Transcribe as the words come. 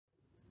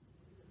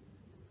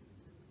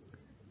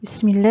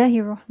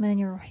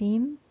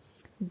Bismillahirrahmanirrahim.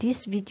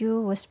 This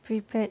video was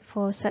prepared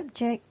for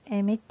subject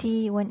MAT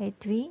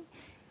 183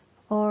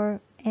 or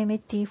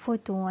MAT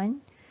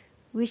 421,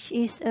 which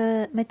is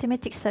a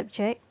mathematics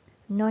subject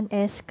known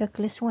as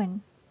Calculus 1.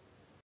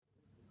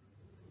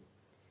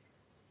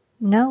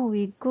 Now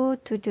we go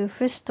to the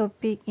first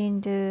topic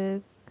in the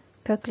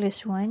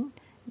Calculus 1,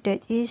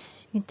 that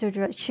is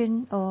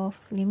Introduction of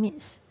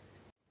Limits.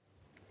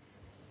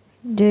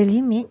 The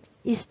limit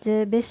is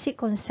the basic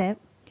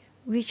concept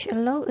which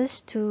allows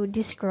us to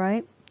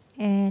describe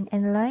and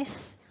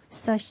analyze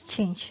such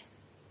change.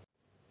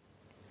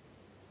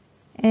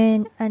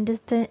 An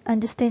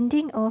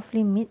understanding of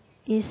limit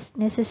is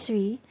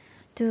necessary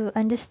to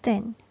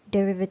understand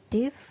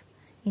derivative,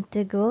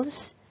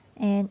 integrals,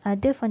 and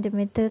other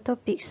fundamental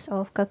topics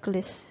of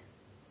calculus.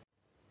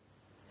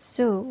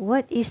 So,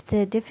 what is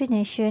the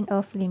definition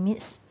of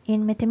limits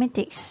in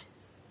mathematics?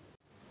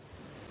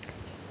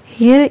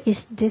 Here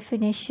is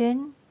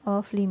definition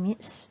of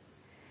limits.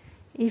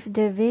 If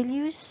the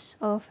values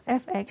of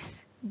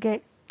fx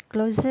get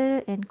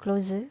closer and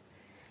closer,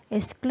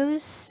 as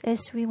close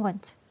as we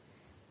want,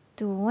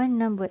 to one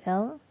number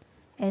L,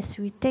 as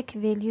we take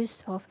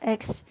values of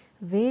x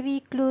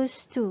very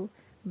close to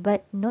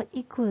but not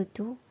equal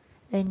to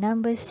a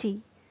number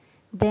C,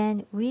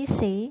 then we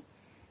say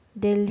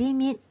the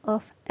limit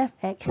of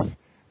fx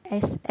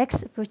as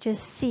x approaches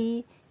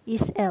C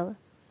is L.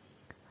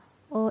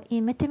 Or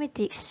in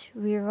mathematics,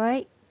 we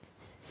write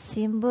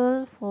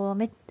symbol for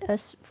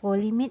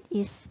limit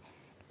is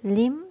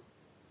lim,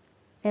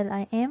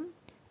 lim,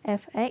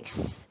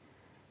 fx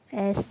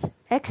as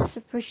x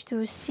approach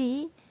to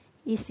C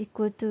is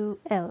equal to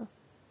L.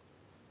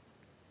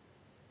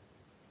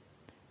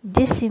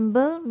 This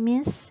symbol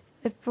means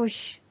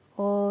approach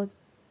or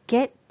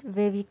get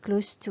very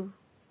close to.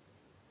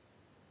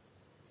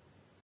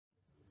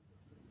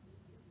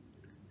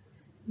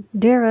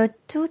 There are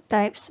two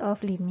types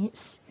of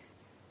limits.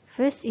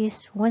 First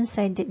is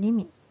one-sided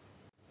limit.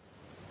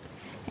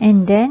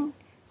 And then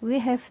we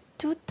have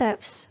two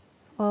types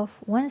of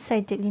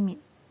one-sided limit.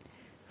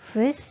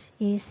 First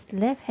is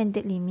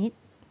left-handed limit.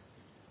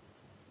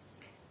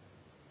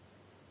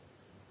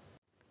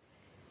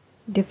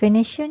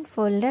 Definition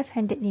for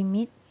left-handed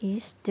limit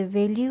is the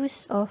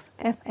values of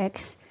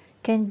fx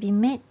can be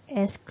made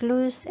as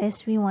close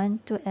as we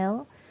want to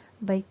L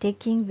by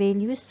taking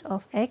values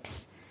of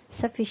x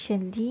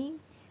sufficiently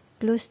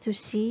close to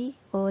C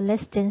or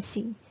less than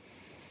C.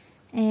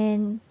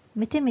 And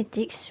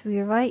mathematics, we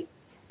write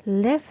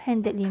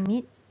left-handed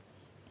limit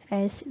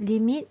as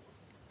limit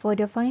for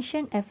the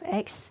function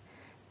fx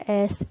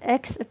as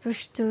x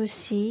approach to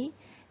C,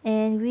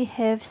 and we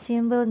have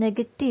symbol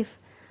negative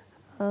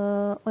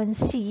on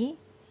C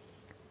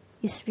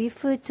is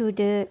referred to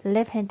the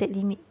left-handed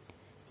limit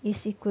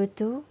is equal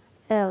to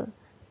L,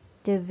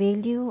 the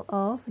value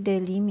of the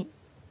limit.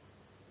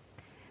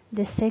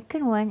 The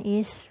second one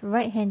is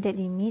right-handed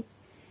limit,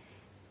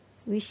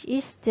 which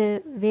is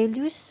the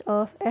values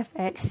of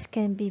fx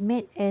can be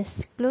made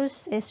as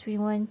close as we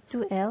want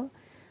to L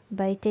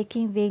by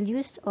taking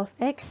values of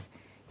x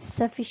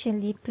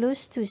sufficiently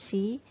close to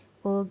C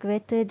or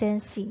greater than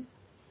C.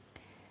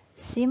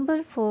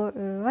 Symbol for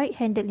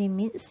right-handed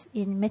limits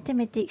in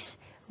mathematics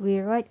we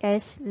write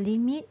as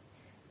limit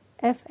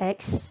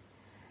fx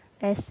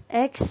as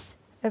x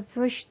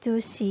approach to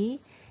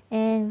C,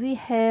 and we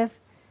have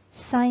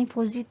sign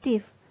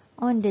positive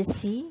on the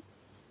C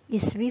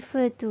is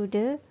referred to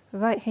the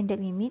right-handed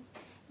limit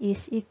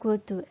is equal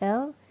to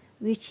L,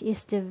 which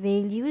is the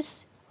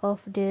values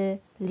of the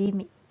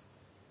limit.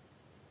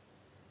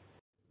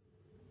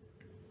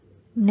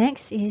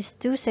 Next is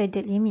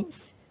two-sided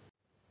limits.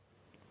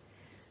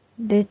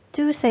 The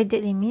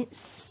two-sided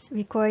limits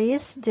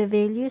requires the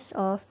values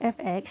of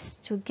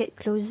fx to get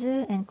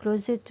closer and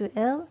closer to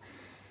L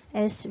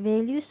as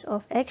values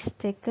of x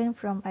taken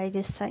from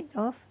either side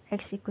of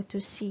x equal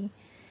to C.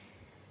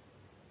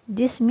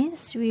 This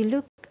means we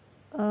look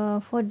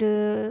for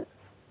the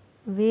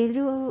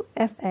value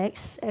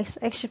fx as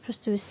x equals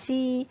to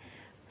C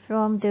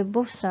from the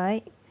both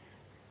side,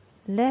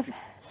 left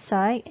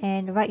side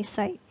and right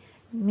side.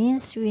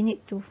 Means we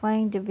need to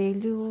find the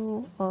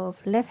value of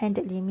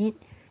left-handed limit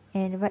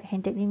and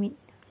right-handed limit.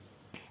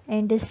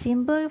 And the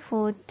symbol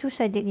for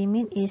two-sided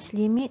limit is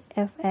limit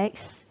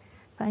fx,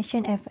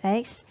 function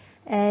fx,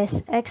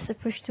 as x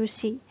approach to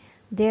C.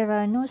 There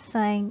are no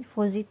sign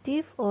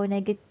positive or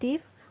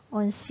negative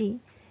on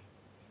C,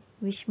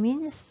 which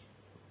means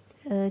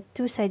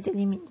two-sided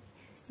limit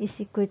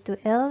is equal to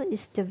L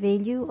is the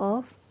value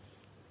of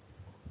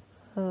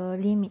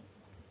limit.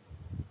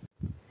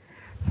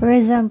 For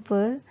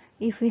example,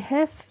 if we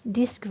have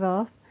this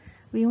graph,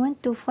 we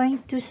want to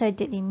find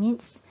two-sided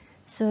limits,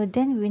 so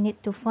then we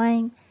need to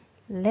find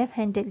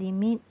left-handed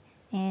limit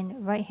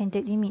and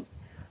right-handed limit.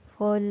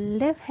 For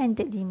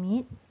left-handed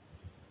limit,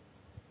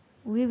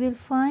 we will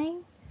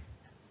find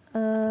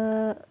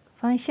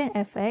function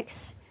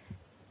fx.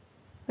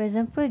 For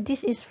example,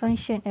 this is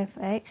function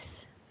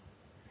fx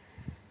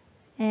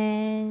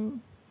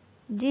and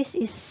this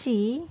is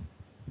C.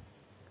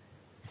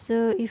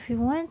 So if you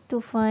want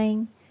to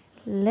find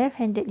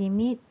left-handed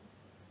limit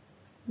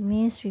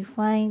means we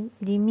find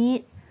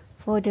limit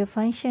for the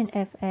function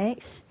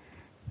f(x)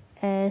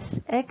 as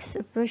x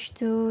approach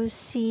to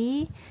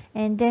c,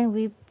 and then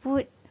we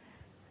put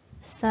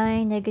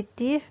sign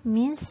negative,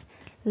 means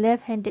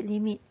left-handed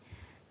limit.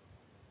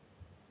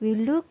 We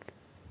look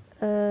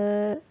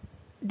the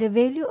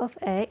value of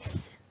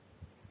x.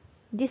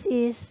 This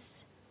is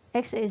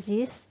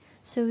x-axis,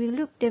 so we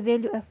look the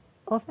value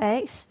of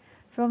x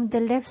from the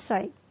left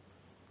side,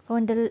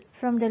 from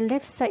the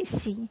left side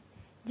c.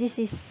 This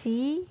is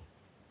c.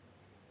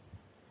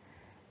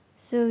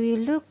 So we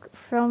look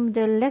from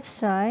the left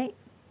side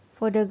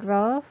for the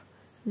graph,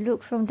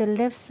 look from the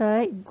left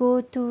side,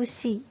 go to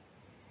c.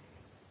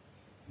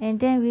 And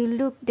then we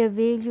look the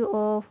value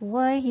of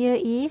y here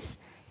is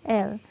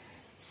L.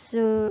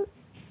 So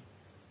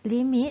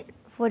limit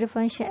for the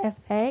function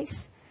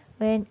f(x)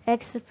 when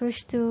x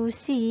approach to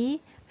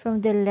c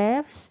from the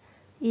left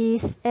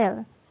is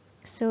L.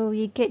 So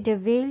we get the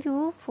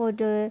value for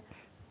the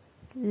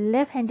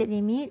left-handed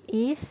limit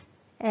is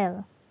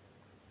L.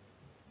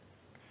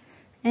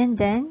 And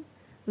then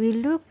we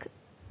look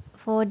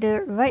for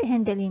the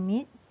right-handed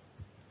limit.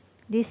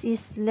 This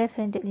is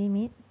left-handed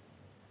limit.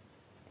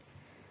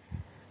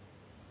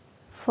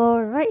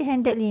 For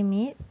right-handed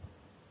limit,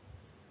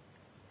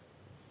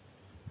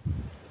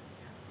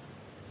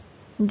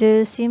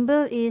 the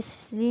symbol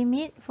is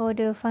limit for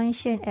the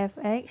function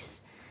f(x)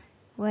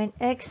 when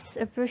x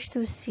approach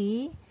to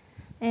c,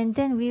 and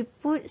then we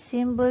put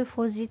symbol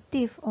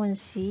positive on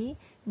c,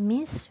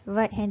 means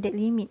right-handed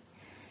limit.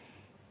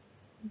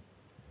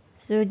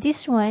 So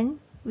this one,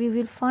 we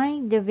will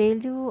find the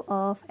value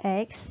of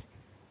x.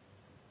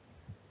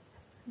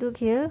 Look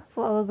here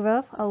for our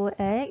graph, our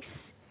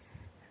x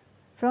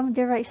from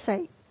the right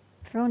side,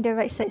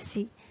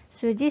 c.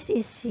 So this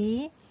is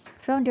c.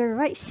 From the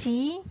right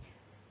c,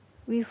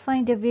 we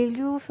find the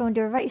value from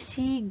the right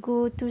c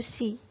go to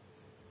c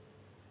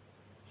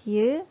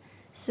here.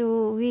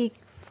 So we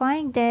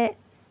find that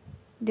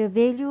the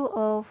value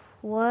of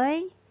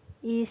y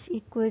is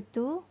equal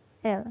to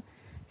L.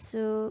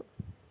 So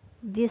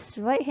this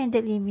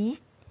right-handed limit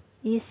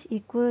is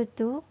equal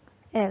to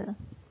L.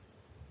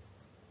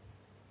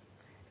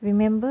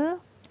 Remember,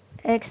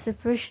 x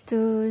approach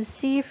to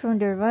c from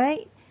the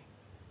right,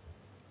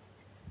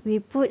 we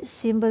put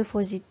symbol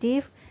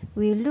positive.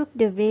 We look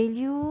the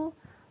value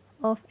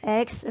of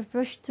x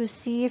approach to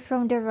c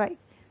from the right.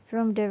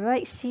 From the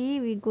right c,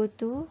 we go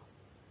to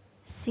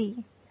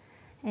c.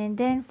 And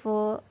then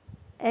for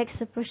x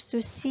approach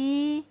to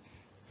c,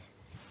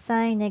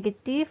 sign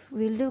negative,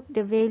 we look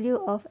the value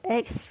of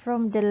x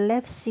from the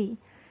left c.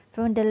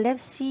 From the left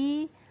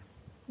c,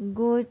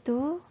 go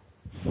to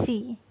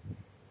c.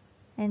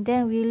 And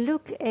then we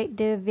look at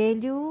the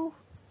value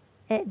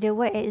at the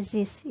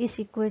y-axis is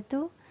equal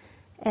to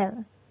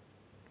L.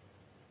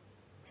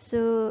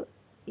 So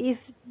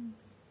if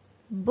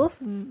both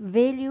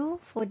value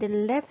for the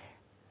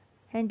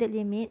left-handed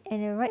limit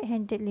and the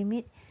right-handed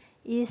limit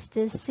is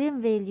the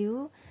same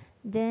value,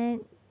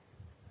 then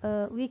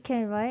we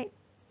can write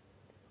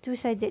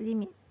two-sided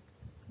limit,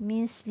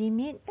 means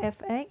limit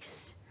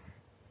f(x),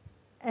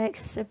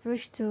 x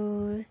approach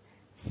to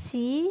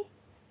c.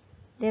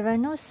 There are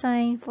no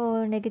sign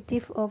for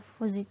negative or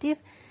positive,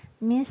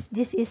 means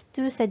this is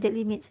two-sided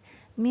limits,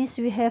 means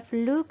we have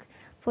look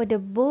for the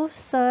both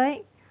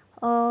side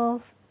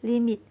of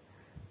limit,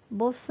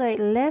 both side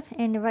left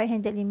and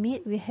right-handed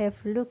limit. We have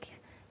look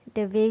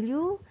the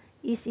value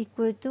is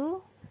equal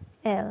to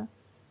L.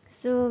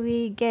 So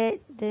we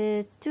get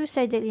the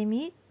two-sided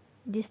limit.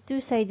 This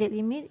two-sided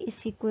limit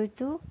is equal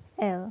to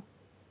L.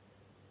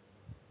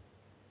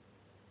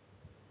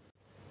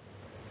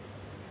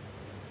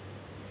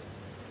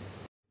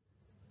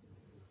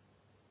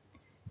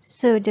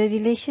 So the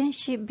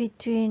relationship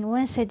between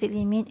one-sided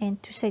limit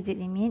and two-sided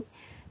limit,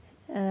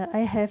 I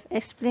have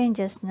explained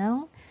just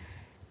now.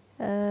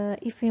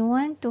 If we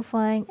want to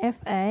find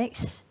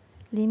f(x),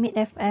 limit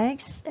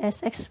f(x)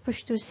 as x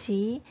approach to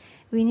c,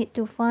 we need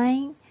to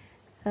find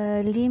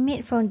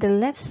limit from the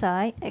left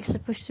side, x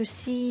approach to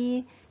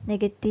c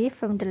negative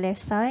from the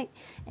left side,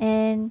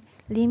 and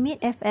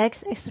limit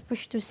f(x), x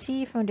approach to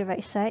c from the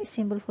right side,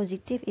 symbol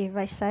positive is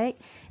right side,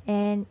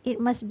 and it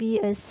must be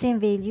a same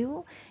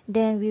value.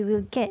 Then we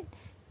will get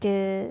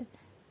the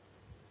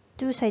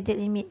two-sided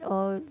limit,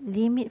 or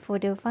limit for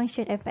the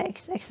function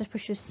f(x), x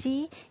approach to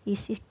c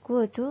is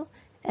equal to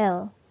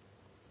L.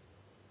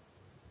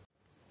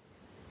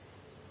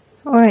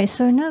 Alright,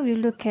 so now we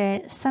look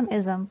at some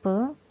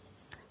example.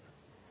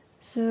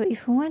 So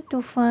if we want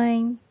to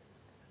find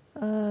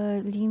a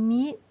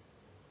limit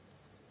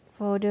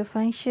for the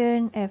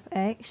function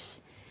f(x),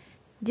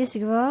 this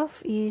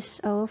graph is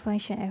our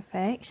function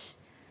f(x)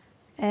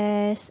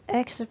 as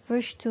x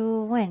approach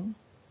to 1.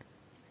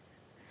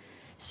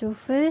 So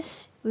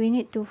first, we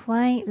need to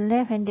find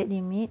left-handed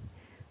limit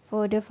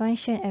for the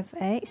function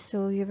f(x).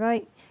 So we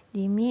write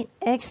limit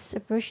x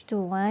approach to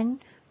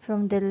 1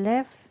 from the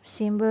left,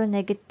 symbol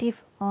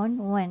negative on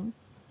 1.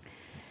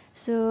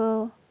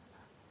 So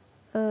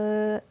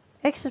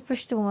x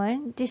approach to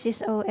 1, this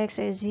is our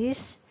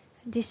x-axis,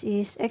 this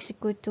is x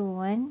equal to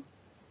 1.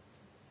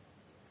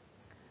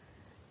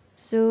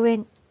 So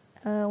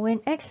when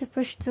x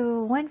approach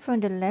to 1 from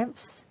the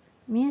left,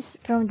 means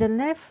from the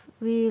left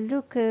we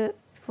look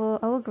for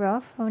our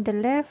graph. From the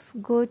left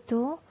go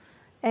to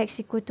x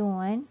equal to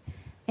 1,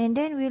 and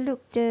then we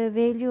look the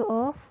value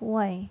of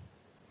y.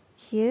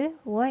 Here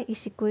y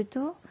is equal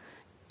to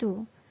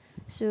 2.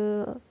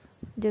 So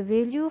the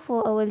value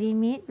for our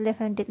limit,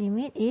 left-handed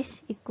limit,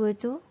 is equal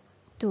to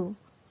 2.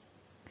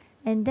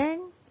 And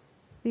then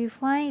we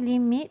find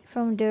limit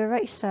from the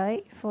right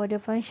side for the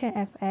function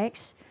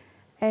f(x)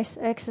 as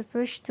x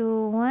approach to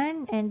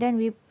 1, and then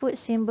we put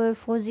symbol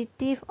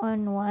positive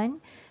on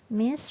 1,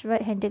 means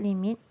right-handed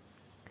limit.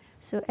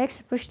 So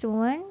x approach to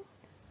 1,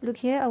 look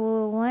here,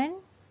 our 1,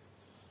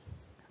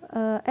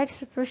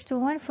 x approach to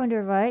 1 from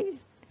the right,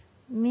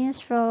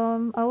 means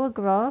from our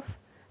graph,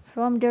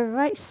 from the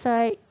right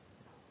side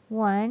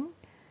 1,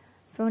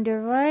 from the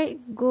right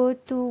go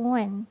to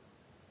 1.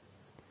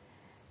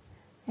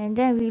 And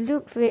then we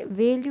look for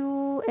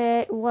value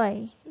at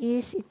y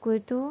is equal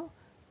to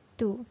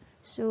 2.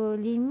 So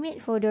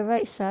limit for the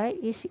right side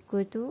is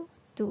equal to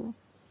 2.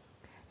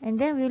 And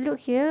then we look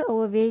here,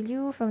 our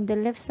value from the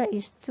left side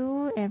is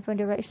 2 and from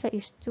the right side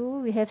is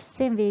 2. We have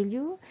same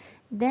value.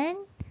 Then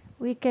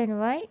we can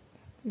write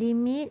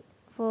limit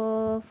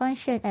for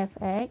function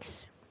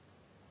f(x)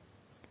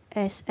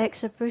 as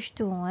x approach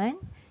to 1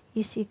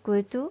 is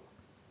equal to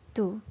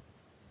 2.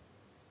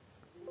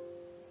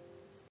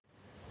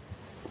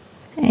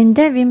 And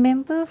then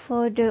remember,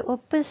 for the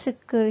open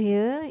circle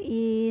here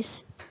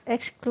is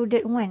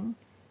excluded 1.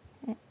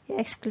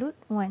 Exclude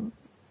 1,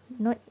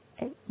 not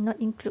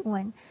include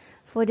 1.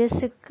 For the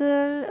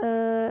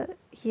circle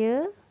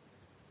here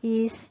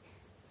is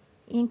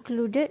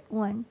included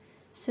 1.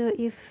 So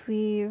if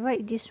we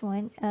write this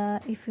one,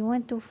 if we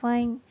want to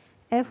find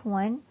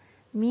f1,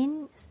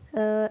 means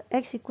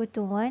x equal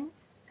to 1,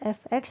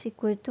 fx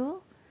equal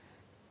to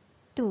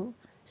 2.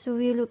 So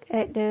we look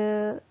at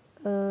the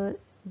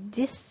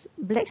this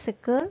black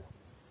circle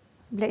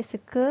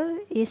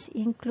is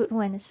include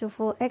 1. So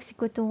for x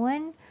equal to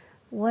 1,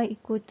 y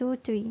equal to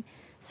 3.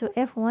 So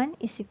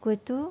f1 is equal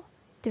to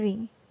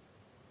 3.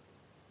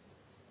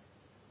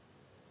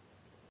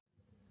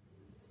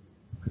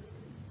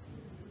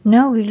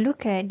 Now we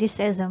look at this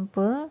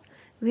example.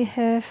 We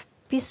have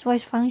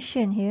piecewise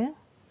function here.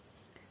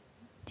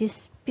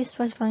 This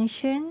piecewise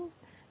function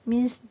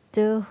means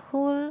the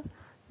whole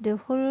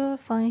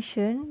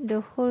function,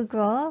 the whole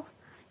graph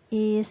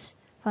is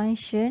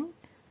function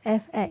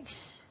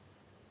f(x).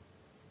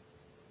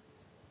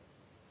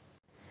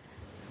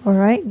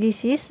 Alright,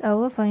 this is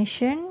our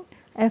function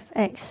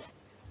f(x).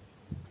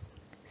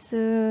 So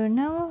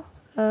now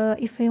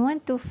if we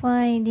want to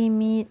find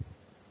limit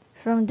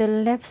from the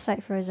left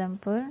side, for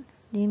example,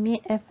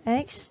 limit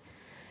f(x),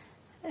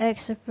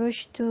 x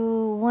approach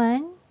to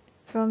 1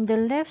 from the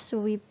left, so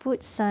we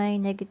put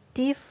sign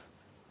negative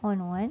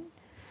on 1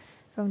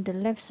 from the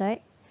left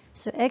side.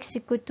 So x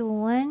equal to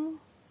 1,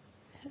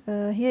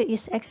 here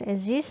is x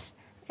exists,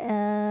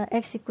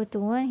 x equal to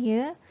 1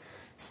 here.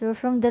 So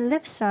from the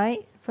left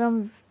side,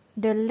 from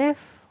the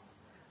left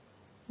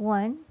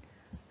one,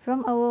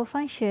 from our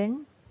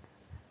function,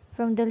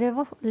 from the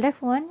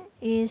left one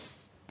is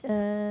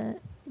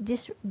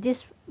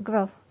this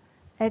graph,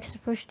 x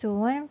approach to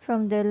 1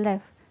 from the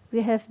left.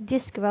 We have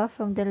this graph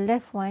from the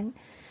left one.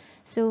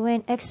 So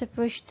when x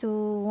approach to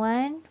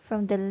 1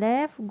 from the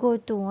left go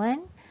to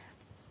 1,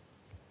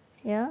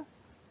 yeah,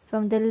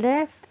 from the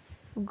left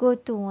go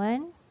to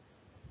 1,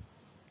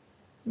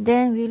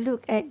 then we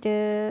look at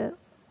the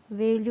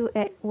value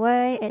at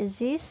y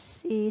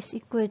axis is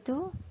equal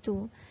to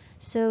 2.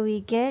 So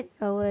we get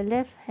our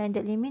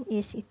left-handed limit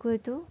is equal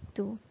to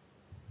 2.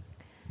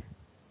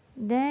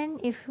 Then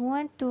if we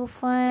want to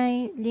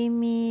find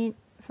limit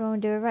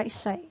from the right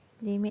side,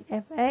 limit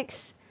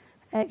f(x),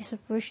 x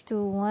approach to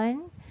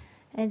 1,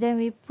 and then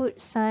we put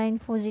sign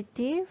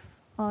positive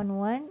on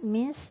 1,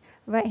 means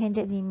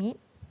right-handed limit.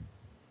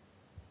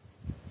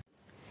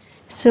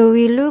 So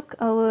we look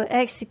our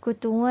x equal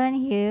to 1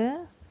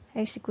 here,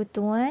 x equal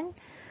to 1,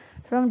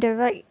 from the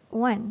right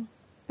one.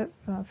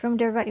 From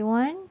the right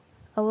one,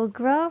 our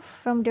graph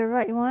from the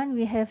right one,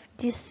 we have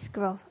this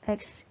graph,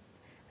 x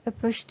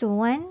approach to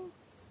 1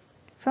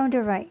 from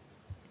the right.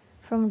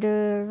 From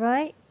the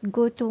right,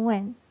 go to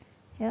 1.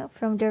 Yeah,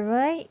 from the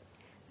right,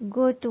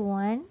 go to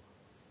 1.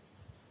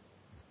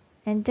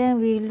 And then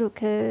we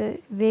look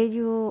at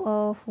value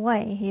of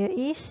y. Here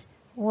is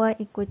y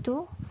equal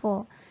to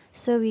 4.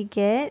 So we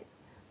get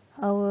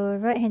our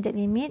right-handed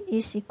limit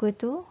is equal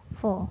to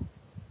 4.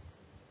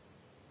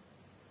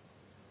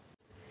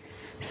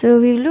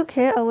 So we look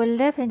here, our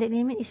left-handed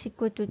limit is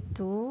equal to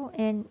 2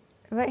 and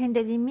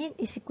right-handed limit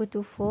is equal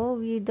to 4.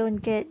 We don't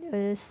get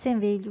same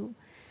value.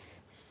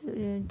 So,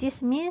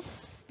 this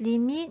means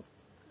limit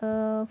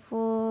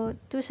for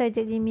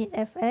two-sided limit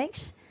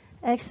f(x),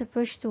 x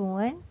approach to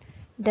 1,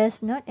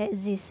 does not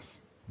exist.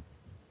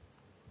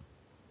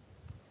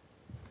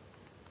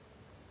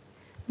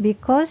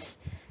 Because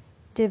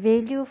the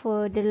value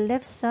for the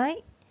left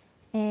side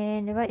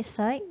and right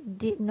side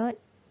did not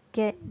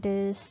get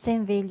the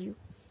same value.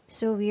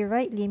 So we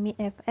write limit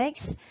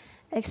fx,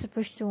 x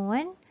approach to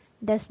 1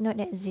 does not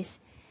exist.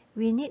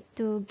 We need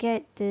to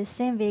get the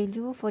same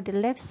value for the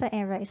left side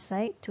and right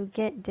side to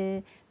get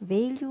the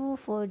value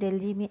for the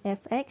limit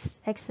fx,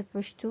 x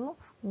approach to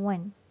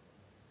 1.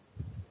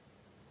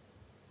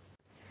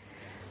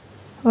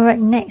 Alright,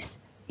 next,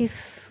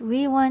 if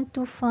we want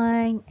to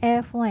find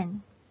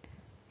f1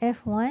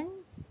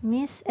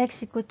 means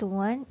x equal to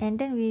 1, and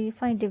then we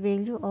find the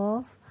value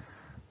of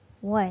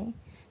y.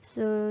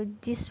 So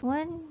this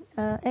one,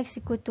 x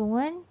equal to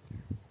 1,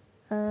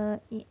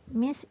 it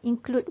means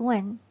include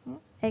 1.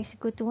 X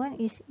equal to 1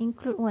 is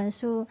include 1.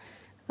 So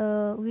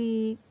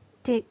we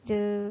take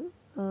the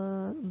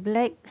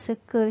black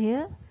circle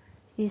here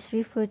is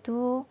refer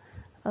to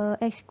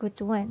x equal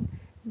to 1.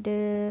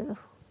 The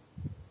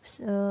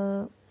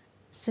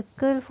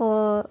circle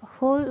for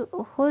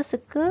whole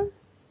circle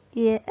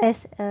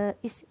is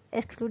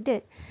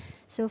excluded.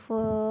 So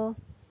for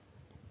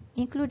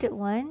included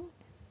one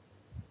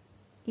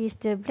is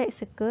the black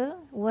circle,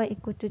 y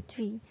equal to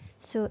 3.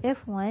 So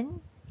f1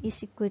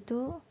 is equal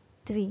to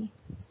 3.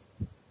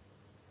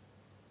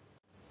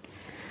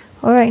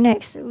 Alright,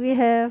 next we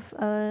have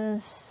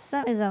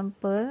some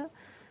example.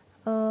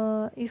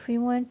 If we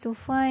want to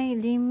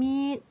find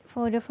limit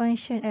for the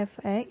function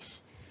fx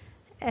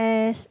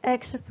as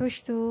x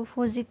approach to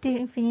positive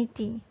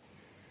infinity.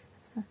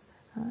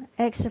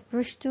 X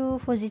approach to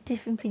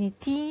positive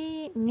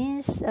infinity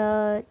means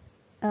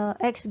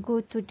x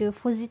go to the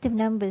positive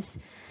numbers.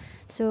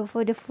 So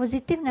for the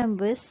positive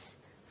numbers,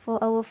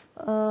 for our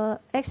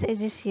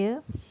x-axis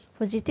here,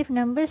 positive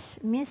numbers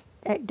means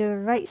at the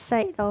right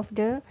side of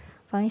the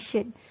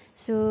function.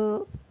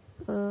 So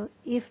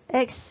if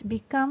x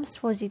becomes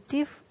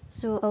positive,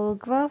 so our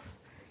graph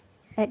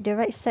at the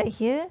right side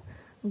here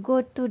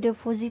go to the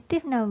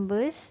positive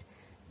numbers,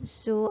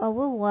 so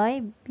our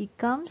y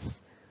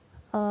becomes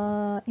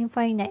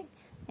infinite,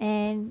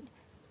 and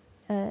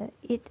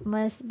it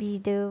must be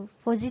the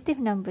positive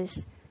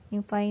numbers.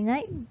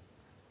 Infinite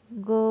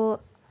go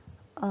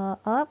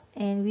up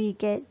and we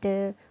get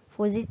the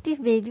positive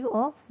value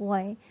of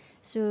y.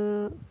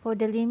 So for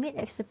the limit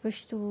x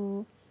approach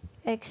to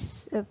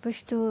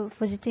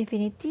positive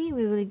infinity,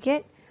 we will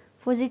get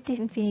positive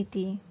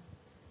infinity.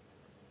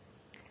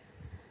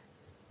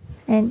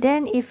 And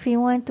then if we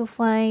want to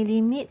find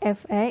limit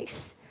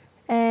fx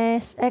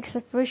as x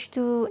approach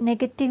to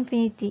negative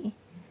infinity,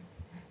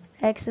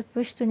 x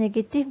approach to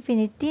negative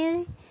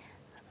infinity,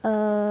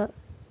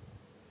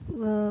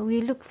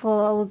 we look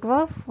for our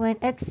graph when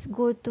x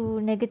go to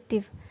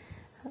negative.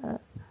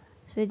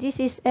 So this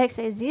is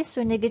x-axis,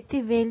 so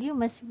negative value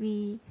must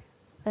be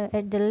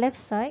at the left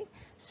side.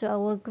 So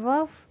our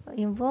graph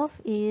involved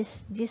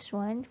is this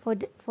one. For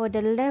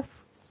the left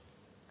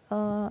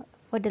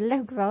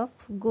graph,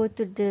 go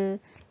to the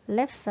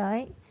left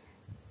side.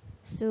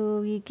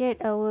 So we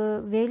get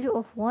our value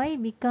of y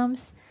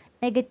becomes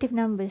negative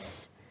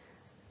numbers.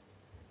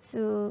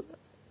 So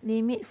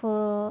limit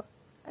for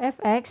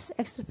fx,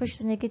 x approach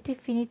to negative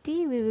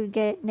infinity, we will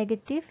get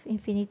negative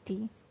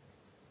infinity.